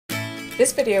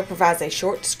This video provides a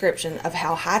short description of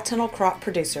how high-tunnel crop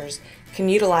producers can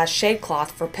utilize shade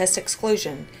cloth for pest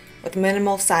exclusion with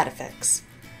minimal side effects.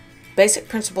 Basic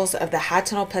principles of the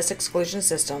high-tunnel pest exclusion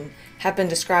system have been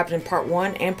described in Part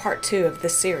 1 and Part 2 of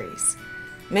this series.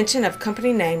 Mention of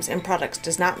company names and products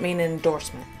does not mean an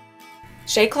endorsement.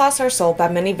 Shade cloths are sold by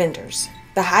many vendors.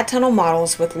 The high-tunnel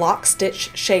models with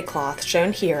lock-stitch shade cloth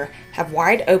shown here have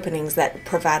wide openings that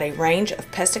provide a range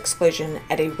of pest exclusion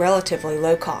at a relatively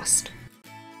low cost.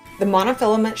 The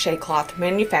monofilament shade cloth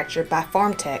manufactured by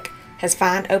FarmTech has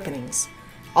fine openings.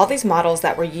 All these models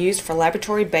that were used for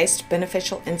laboratory-based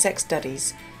beneficial insect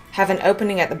studies have an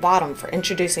opening at the bottom for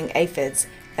introducing aphids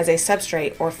as a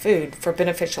substrate or food for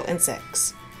beneficial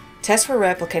insects. Tests were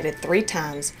replicated 3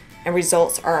 times and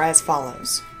results are as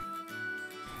follows.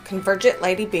 Convergent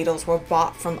lady beetles were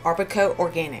bought from Arbico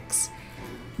Organics.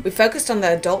 We focused on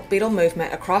the adult beetle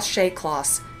movement across shade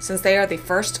cloths since they are the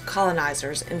first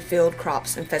colonizers in field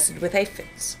crops infested with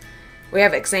aphids. We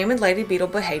have examined lady beetle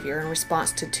behavior in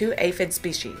response to 2 aphid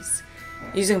species.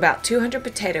 Using about 200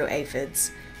 potato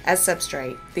aphids as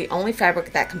substrate, the only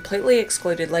fabric that completely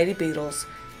excluded lady beetles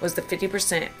was the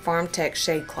 50% FarmTech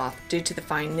shade cloth due to the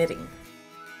fine knitting.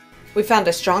 We found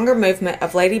a stronger movement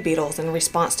of lady beetles in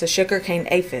response to sugarcane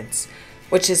aphids,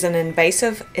 which is an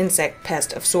invasive insect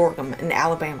pest of sorghum in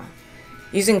Alabama.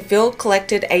 Using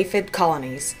field-collected aphid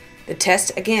colonies, the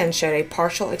test again showed a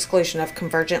partial exclusion of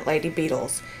convergent lady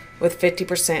beetles with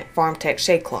 50% FarmTech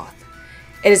shade cloth.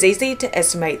 It is easy to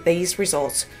estimate these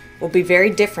results will be very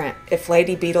different if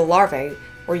lady beetle larvae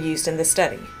were used in the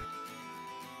study.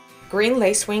 Green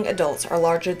lacewing adults are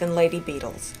larger than lady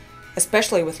beetles,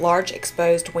 especially with large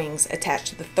exposed wings attached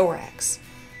to the thorax.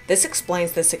 This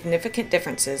explains the significant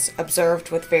differences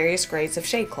observed with various grades of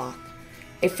shade cloth.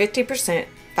 A 50%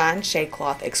 fine shade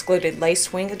cloth excluded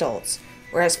lacewing adults,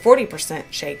 whereas 40%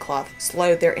 shade cloth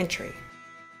slowed their entry.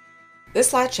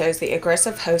 This slide shows the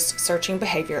aggressive host searching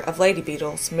behavior of lady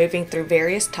beetles moving through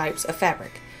various types of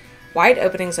fabric. Wide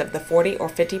openings of the 40 or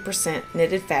 50%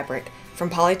 knitted fabric from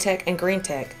Polytech and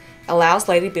Greentech allows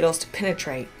lady beetles to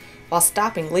penetrate while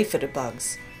stopping leaf-footed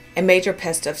bugs, a major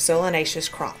pest of solanaceous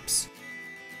crops.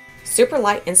 Super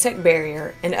light insect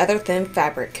barrier and other thin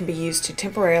fabric can be used to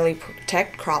temporarily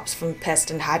protect crops from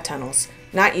pests in high tunnels,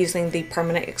 not using the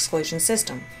permanent exclusion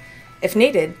system. If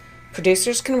needed,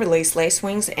 producers can release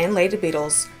lacewings and lady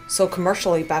beetles sold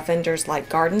commercially by vendors like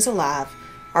Gardens Alive,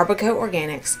 Arbico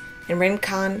Organics, and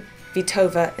Rincon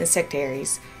Vitova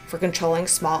Insectaries for controlling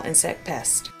small insect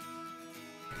pests.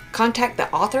 Contact the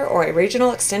author or a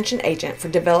regional extension agent for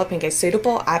developing a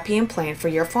suitable IPM plan for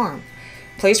your farm.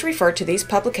 Please refer to these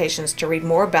publications to read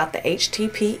more about the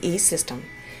HTPE system.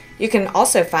 You can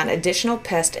also find additional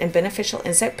pest and beneficial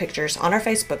insect pictures on our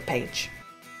Facebook page.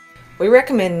 We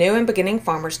recommend new and beginning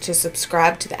farmers to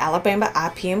subscribe to the Alabama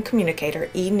IPM Communicator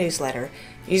e-newsletter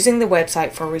using the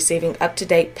website for receiving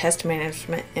up-to-date pest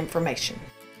management information.